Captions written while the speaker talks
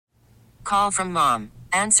Call from mom.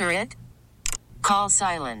 Answer it. Call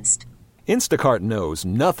silenced. Instacart knows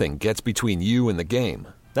nothing gets between you and the game.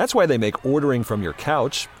 That's why they make ordering from your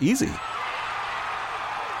couch easy.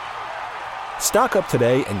 Stock up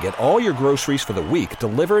today and get all your groceries for the week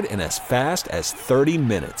delivered in as fast as 30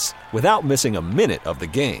 minutes without missing a minute of the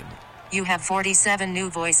game. You have 47 new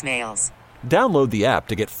voicemails. Download the app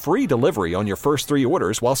to get free delivery on your first 3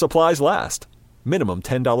 orders while supplies last. Minimum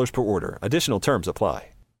 $10 per order. Additional terms apply.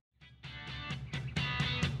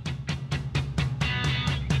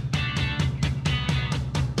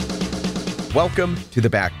 Welcome to The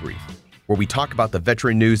Back Brief, where we talk about the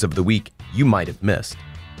veteran news of the week you might have missed.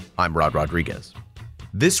 I'm Rod Rodriguez.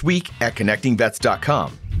 This week at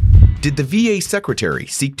ConnectingVets.com, did the VA secretary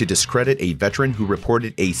seek to discredit a veteran who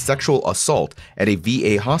reported a sexual assault at a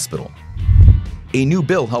VA hospital? A new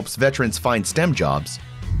bill helps veterans find STEM jobs.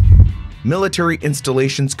 Military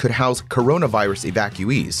installations could house coronavirus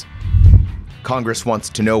evacuees. Congress wants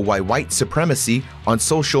to know why white supremacy on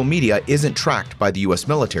social media isn't tracked by the U.S.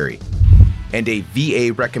 military. And a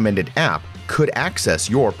VA-recommended app could access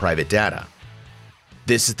your private data.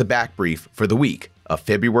 This is the Back Brief for the week of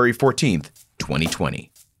February 14th,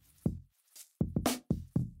 2020.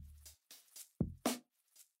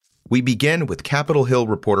 We begin with Capitol Hill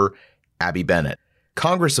reporter Abby Bennett.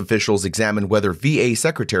 Congress officials examine whether VA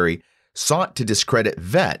secretary sought to discredit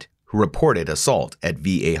vet who reported assault at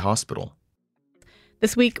VA hospital.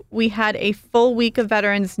 This week, we had a full week of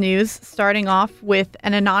veterans news, starting off with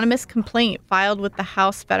an anonymous complaint filed with the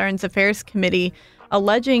House Veterans Affairs Committee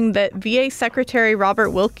alleging that VA Secretary Robert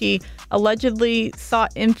Wilkie allegedly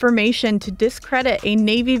sought information to discredit a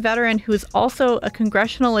Navy veteran who is also a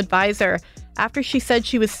congressional advisor after she said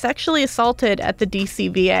she was sexually assaulted at the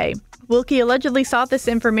DC VA. Wilkie allegedly sought this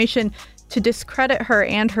information to discredit her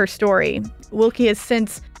and her story. Wilkie has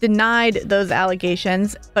since denied those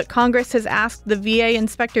allegations, but Congress has asked the VA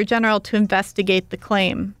Inspector General to investigate the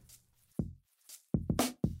claim.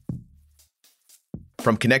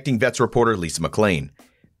 From Connecting Vets reporter Lisa McLean,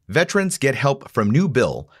 veterans get help from new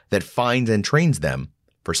bill that finds and trains them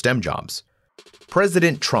for STEM jobs.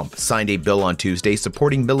 President Trump signed a bill on Tuesday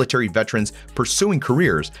supporting military veterans pursuing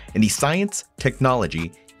careers in the science,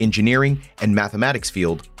 technology, engineering, and mathematics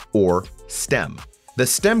field, or STEM. The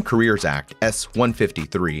STEM Careers Act,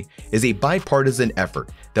 S-153, is a bipartisan effort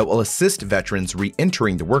that will assist veterans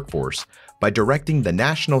re-entering the workforce by directing the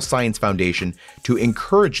National Science Foundation to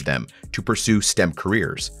encourage them to pursue STEM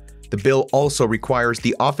careers. The bill also requires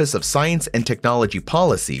the Office of Science and Technology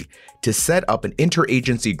Policy to set up an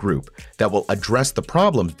interagency group that will address the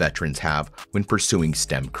problems veterans have when pursuing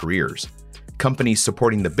STEM careers. Companies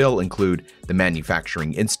supporting the bill include the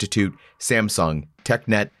Manufacturing Institute, Samsung,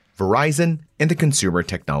 TechNet, Verizon, and the Consumer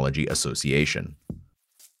Technology Association.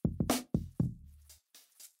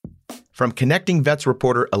 From Connecting Vets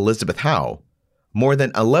reporter Elizabeth Howe, more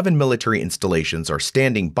than 11 military installations are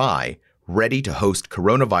standing by, ready to host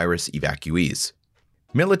coronavirus evacuees.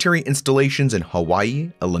 Military installations in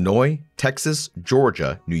Hawaii, Illinois, Texas,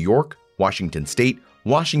 Georgia, New York, Washington State,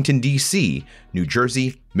 Washington, D.C., New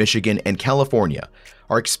Jersey, Michigan, and California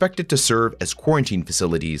are expected to serve as quarantine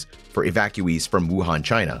facilities for evacuees from Wuhan,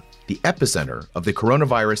 China, the epicenter of the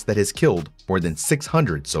coronavirus that has killed more than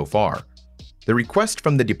 600 so far. The request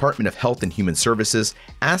from the Department of Health and Human Services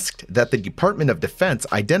asked that the Department of Defense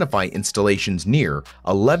identify installations near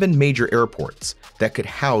 11 major airports that could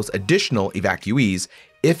house additional evacuees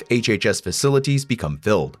if HHS facilities become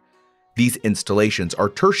filled. These installations are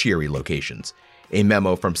tertiary locations. A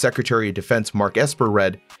memo from Secretary of Defense Mark Esper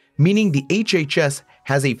read, meaning the HHS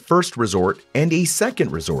has a first resort and a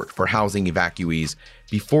second resort for housing evacuees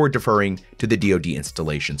before deferring to the DoD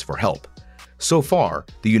installations for help. So far,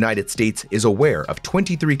 the United States is aware of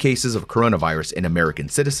 23 cases of coronavirus in American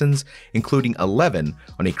citizens, including 11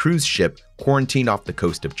 on a cruise ship quarantined off the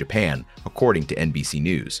coast of Japan, according to NBC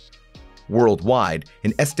News. Worldwide,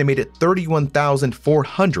 an estimated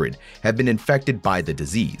 31,400 have been infected by the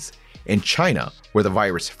disease. In China, where the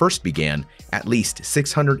virus first began, at least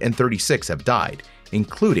 636 have died,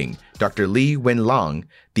 including Dr. Li Wenlang,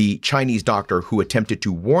 the Chinese doctor who attempted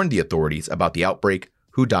to warn the authorities about the outbreak,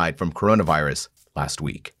 who died from coronavirus last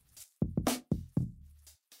week.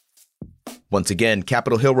 Once again,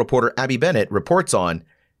 Capitol Hill reporter Abby Bennett reports on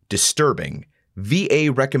disturbing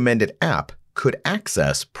VA-recommended app could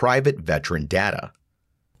access private veteran data.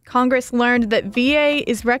 Congress learned that VA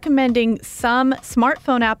is recommending some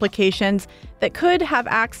smartphone applications that could have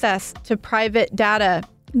access to private data.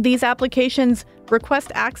 These applications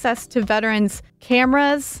request access to veterans'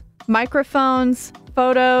 cameras, microphones,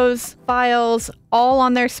 photos, files, all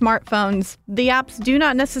on their smartphones. The apps do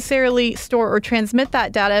not necessarily store or transmit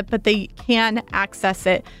that data, but they can access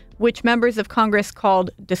it, which members of Congress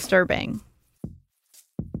called disturbing.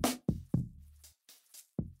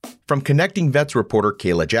 From Connecting Vets reporter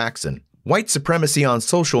Kayla Jackson, white supremacy on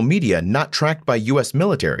social media not tracked by U.S.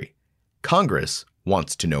 military. Congress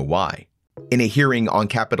wants to know why. In a hearing on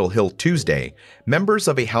Capitol Hill Tuesday, members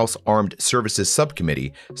of a House Armed Services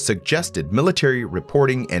Subcommittee suggested military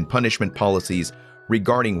reporting and punishment policies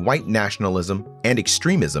regarding white nationalism and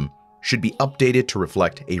extremism should be updated to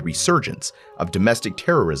reflect a resurgence of domestic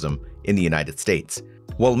terrorism in the United States.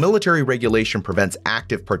 While military regulation prevents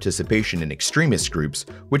active participation in extremist groups,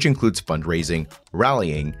 which includes fundraising,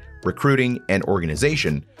 rallying, recruiting, and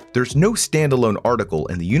organization, there's no standalone article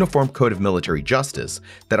in the Uniform Code of Military Justice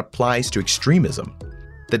that applies to extremism.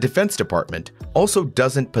 The Defense Department also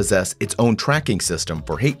doesn't possess its own tracking system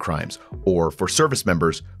for hate crimes or for service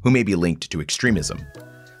members who may be linked to extremism.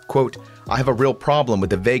 Quote, I have a real problem with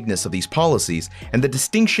the vagueness of these policies and the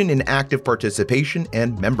distinction in active participation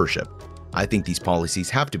and membership. I think these policies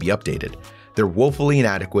have to be updated. They're woefully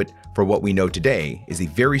inadequate for what we know today is a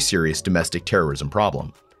very serious domestic terrorism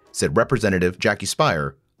problem, said Representative Jackie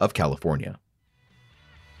Speier of California.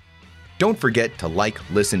 Don't forget to like,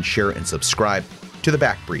 listen, share, and subscribe to The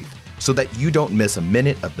Back Brief so that you don't miss a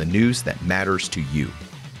minute of the news that matters to you.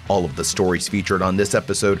 All of the stories featured on this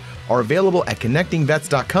episode are available at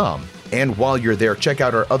connectingvets.com. And while you're there, check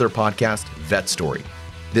out our other podcast, Vet Story.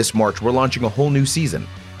 This March, we're launching a whole new season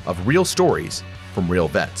of real stories from real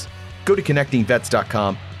vets. Go to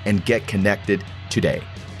connectingvets.com and get connected today.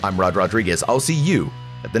 I'm Rod Rodriguez. I'll see you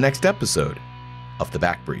at the next episode of The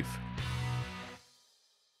Back Brief.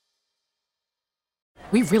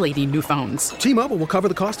 We really need new phones. T-Mobile will cover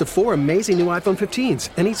the cost of 4 amazing new iPhone 15s,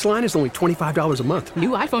 and each line is only $25 a month. New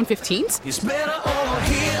iPhone 15s? It's better over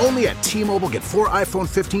here. Only at T-Mobile, get 4 iPhone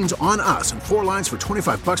 15s on us and 4 lines for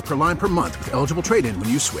 $25 per line per month with eligible trade-in when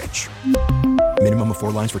you switch. Minimum of 4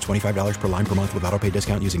 lines for $25 per line per month with autopay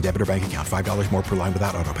discount using debit or bank account. $5 more per line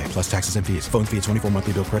without autopay, plus taxes and fees. Phone fee at 24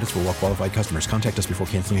 monthly bill credits for well-qualified customers. Contact us before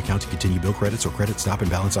canceling account to continue bill credits or credit stop and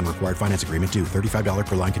balance on required finance agreement due. $35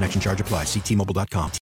 per line connection charge applies. See T-Mobile.com.